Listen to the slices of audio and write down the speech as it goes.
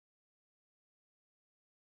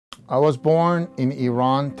I was born in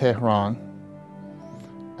Iran, Tehran,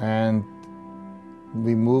 and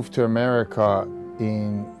we moved to America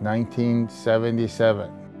in 1977.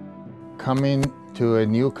 Coming to a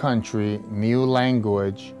new country, new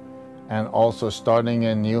language, and also starting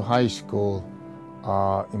a new high school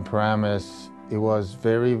in Paramus, it was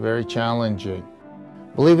very, very challenging.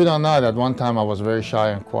 Believe it or not, at one time I was very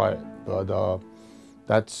shy and quiet, but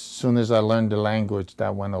as soon as I learned the language,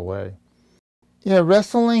 that went away. Yeah,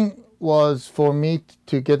 wrestling was for me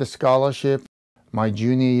to get a scholarship my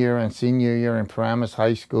junior year and senior year in Paramus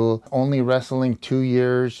High School. Only wrestling 2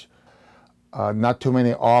 years, not too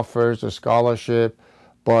many offers or scholarship,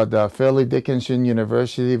 but Fairleigh Dickinson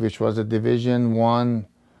University, which was a Division I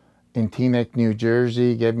in Teaneck, New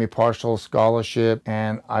Jersey, gave me partial scholarship,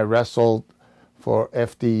 and I wrestled for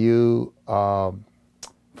FDU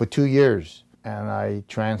for 2 years, and I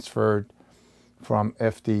transferred from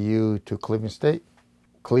FDU to Cleveland State.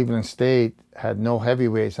 Cleveland State had no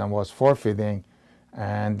heavyweights and was forfeiting,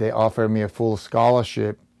 and they offered me a full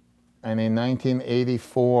scholarship. And in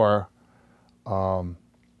 1984,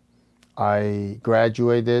 I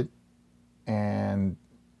graduated, and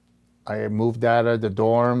I moved out of the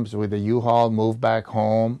dorms with a U-Haul, moved back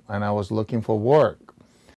home, and I was looking for work.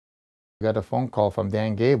 I got a phone call from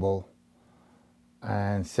Dan Gable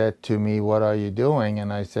and said to me, "What are you doing?"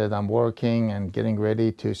 And I said, "I'm working and getting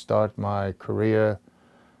ready to start my career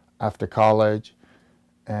after college."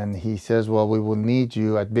 And he says, "Well, we will need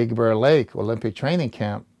you at Big Bear Lake Olympic Training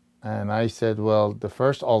Camp." And I said, "Well, the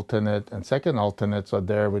first alternate and second alternates are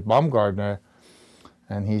there with Baumgartner."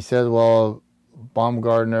 And he said, "Well,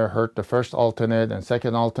 Baumgartner hurt the first alternate and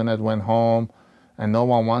second alternate went home, and no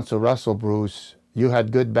one wants to wrestle Bruce. You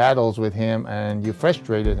had good battles with him and you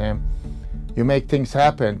frustrated him. You make things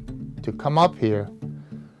happen to come up here."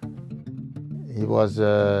 It was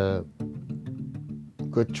a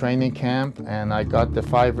good training camp, and I got the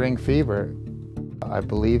 5-ring fever. I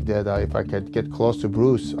believed that if I could get close to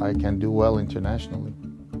Bruce, I can do well internationally.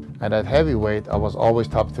 And at heavyweight, I was always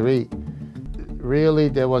top 3. Really,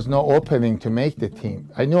 there was no opening to make the team.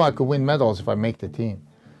 I knew I could win medals if I make the team.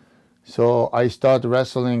 So I started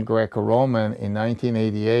wrestling Greco-Roman in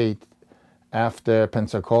 1988 after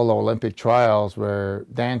Pensacola Olympic trials, where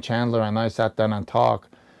Dan Chandler and I sat down and talked,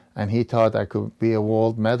 and he thought I could be a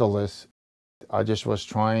world medalist. I just was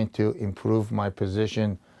trying to improve my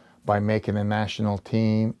position by making a national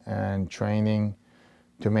team and training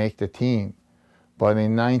to make the team. But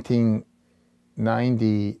in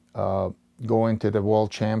 1990, going to the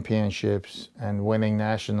World Championships and winning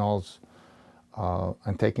nationals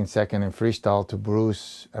and taking second in freestyle to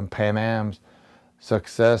Bruce and Pan Am's,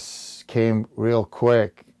 success came real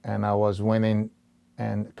quick, and I was winning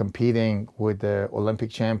and competing with the Olympic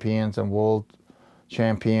champions and world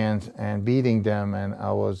champions and beating them, and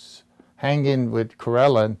I was hanging with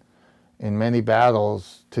Karelin in many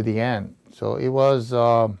battles to the end. So it was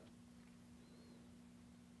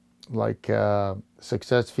like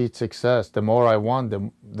success feeds success. The more I won,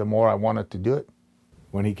 the more I wanted to do it.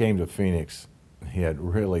 When he came to Phoenix, he had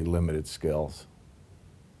really limited skills,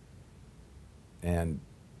 and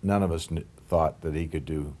none of us thought that he could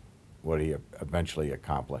do what he eventually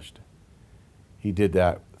accomplished. He did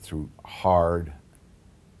that through hard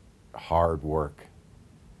work.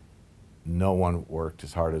 No one worked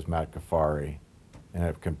as hard as Matt Ghaffari, and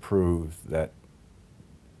it can prove that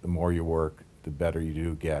the more you work, the better you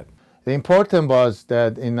do get. The important was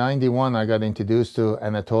that in '91 I got introduced to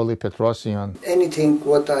Anatoly Petrosyan. Anything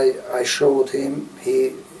what I showed him,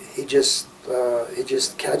 he just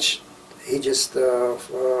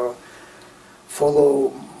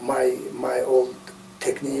follow my old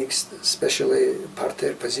techniques, especially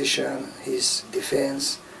parterre position, his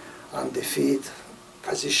defense, on the feet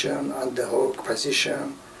position, on the hook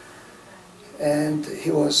position, and he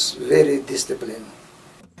was very disciplined.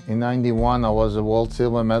 In '91, I was a world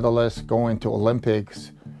silver medalist. Going to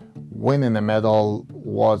Olympics, winning a medal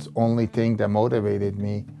was only thing that motivated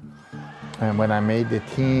me. And when I made the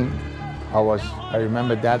team, I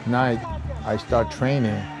remember that night I started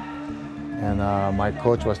training, and my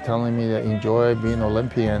coach was telling me to enjoy being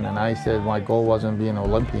Olympian, and I said my goal wasn't being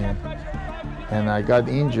Olympian. And I got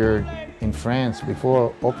injured in France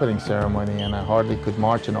before opening ceremony, and I hardly could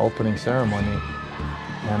march in opening ceremony.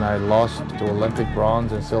 And I lost to Olympic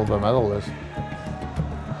bronze and silver medalist,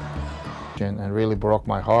 and really broke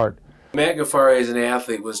my heart. Matt Ghaffari as an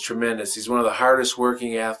athlete was tremendous. He's one of the hardest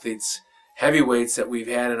working athletes, heavyweights that we've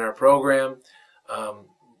had in our program.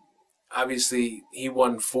 Obviously, he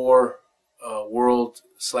won 4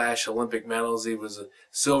 world/Olympic medals. He was a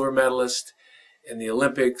silver medalist in the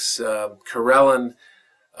Olympics. Karelin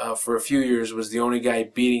for a few years was the only guy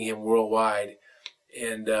beating him worldwide.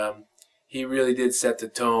 And he really did set the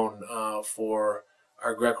tone for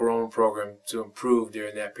our Greco-Roman program to improve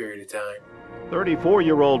during that period of time.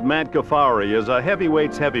 34-year-old Matt Ghaffari is a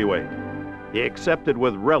heavyweight's heavyweight. He accepted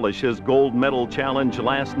with relish his gold medal challenge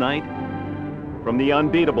last night from the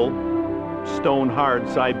unbeatable, stone-hard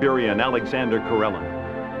Siberian Alexander Karelin.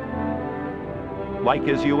 Like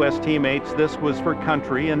his U.S. teammates, this was for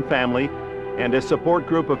country and family, and his support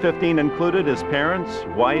group of 15 included his parents,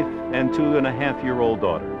 wife, and 2.5-year-old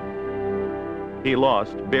daughter. He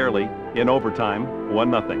lost, barely, in overtime,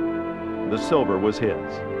 1-0. The silver was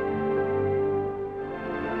his.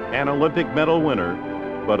 An Olympic medal winner,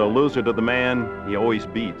 but a loser to the man he always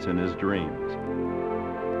beats in his dreams.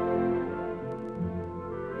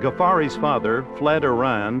 Ghaffari's father fled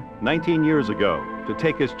Iran 19 years ago to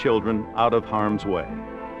take his children out of harm's way.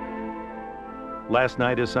 Last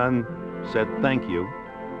night his son said thank you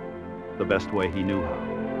the best way he knew how.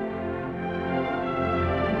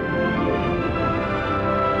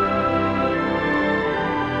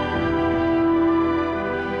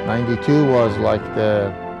 '92 was like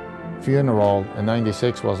the funeral, and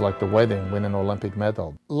 '96 was like the wedding, win an Olympic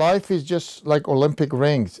medal. Life is just like Olympic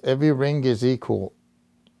rings. Every ring is equal.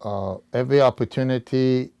 Every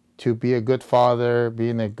opportunity to be a good father,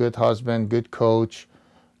 being a good husband, good coach,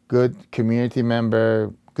 good community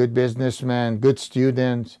member, good businessman, good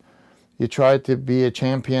student. You try to be a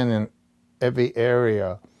champion in every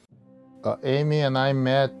area. Amy and I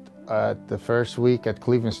met at the first week at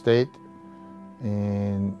Cleveland State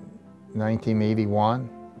in 1981.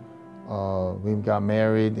 We got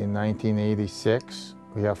married in 1986.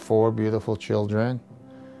 We have 4 beautiful children.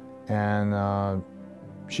 And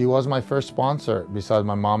she was my first sponsor besides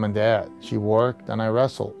my mom and dad. She worked and I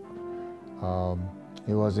wrestled.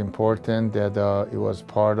 It was important that it was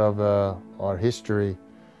part of our history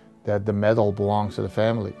that the medal belongs to the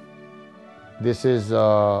family. This is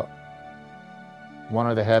one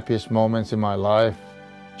of the happiest moments in my life,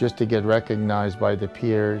 just to get recognized by the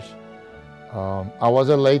peers. I was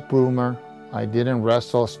a late bloomer. I didn't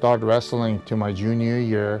start wrestling to my junior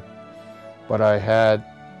year, but I had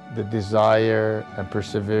the desire and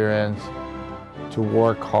perseverance to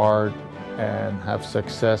work hard and have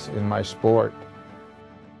success in my sport.